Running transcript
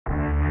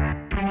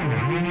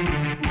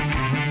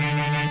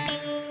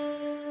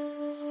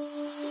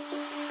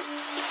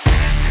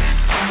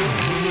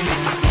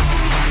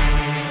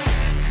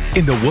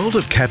In the world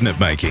of cabinet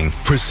making,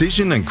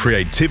 precision and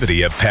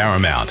creativity are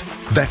paramount.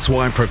 That's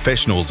why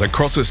professionals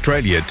across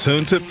Australia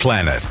turn to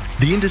Planet,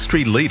 the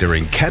industry leader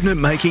in cabinet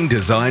making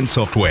design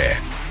software.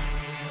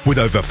 With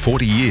over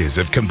 40 years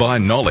of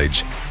combined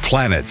knowledge,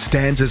 Planet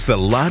stands as the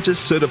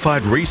largest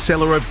certified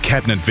reseller of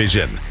cabinet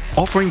vision,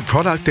 offering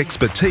product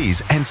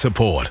expertise and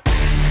support.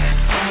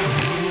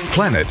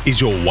 Planet is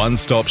your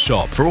one-stop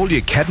shop for all your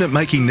cabinet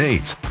making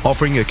needs,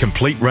 offering a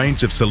complete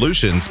range of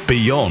solutions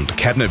beyond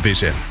cabinet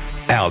vision.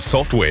 Our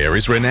software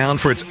is renowned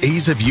for its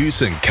ease of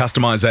use and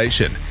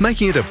customization,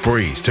 making it a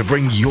breeze to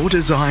bring your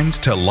designs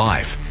to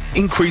life.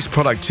 Increase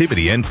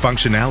productivity and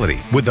functionality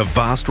with a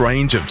vast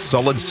range of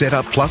Solid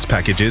Setup Plus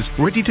packages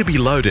ready to be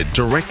loaded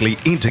directly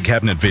into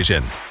cabinet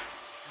vision.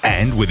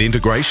 And with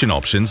integration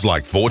options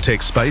like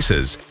Vortex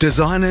Spaces,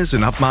 designers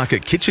and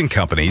upmarket kitchen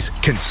companies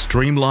can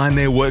streamline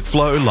their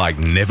workflow like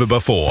never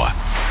before.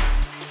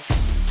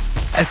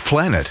 At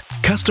Planet,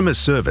 customer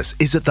service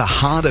is at the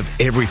heart of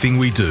everything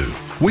we do.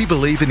 We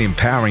believe in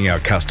empowering our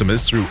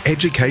customers through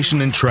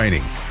education and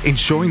training,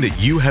 ensuring that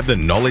you have the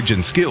knowledge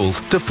and skills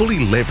to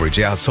fully leverage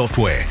our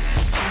software.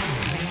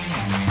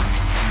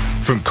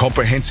 From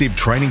comprehensive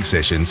training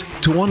sessions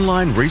to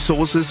online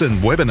resources and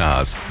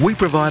webinars, we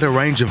provide a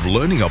range of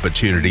learning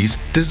opportunities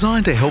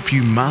designed to help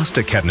you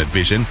master cabinet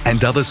vision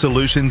and other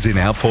solutions in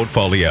our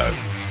portfolio.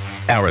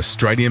 Our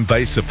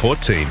Australian-based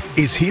support team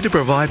is here to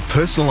provide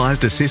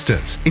personalised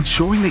assistance,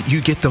 ensuring that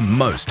you get the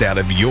most out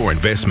of your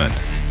investment.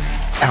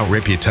 Our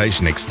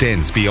reputation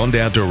extends beyond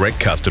our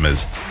direct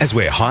customers, as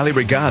we're highly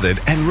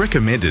regarded and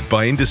recommended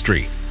by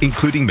industry,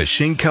 including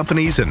machine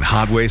companies and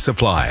hardware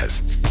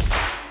suppliers.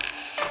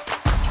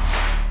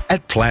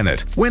 At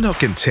Planet, we're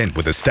not content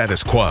with the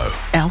status quo.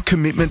 Our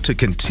commitment to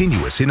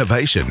continuous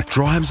innovation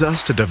drives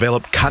us to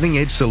develop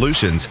cutting-edge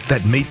solutions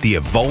that meet the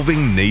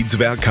evolving needs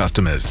of our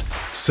customers.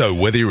 So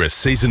whether you're a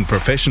seasoned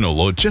professional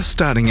or just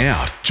starting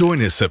out,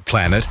 join us at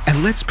Planet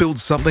and let's build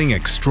something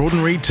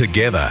extraordinary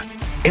together.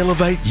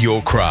 Elevate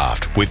your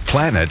craft with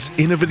Planet's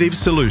innovative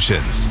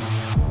solutions.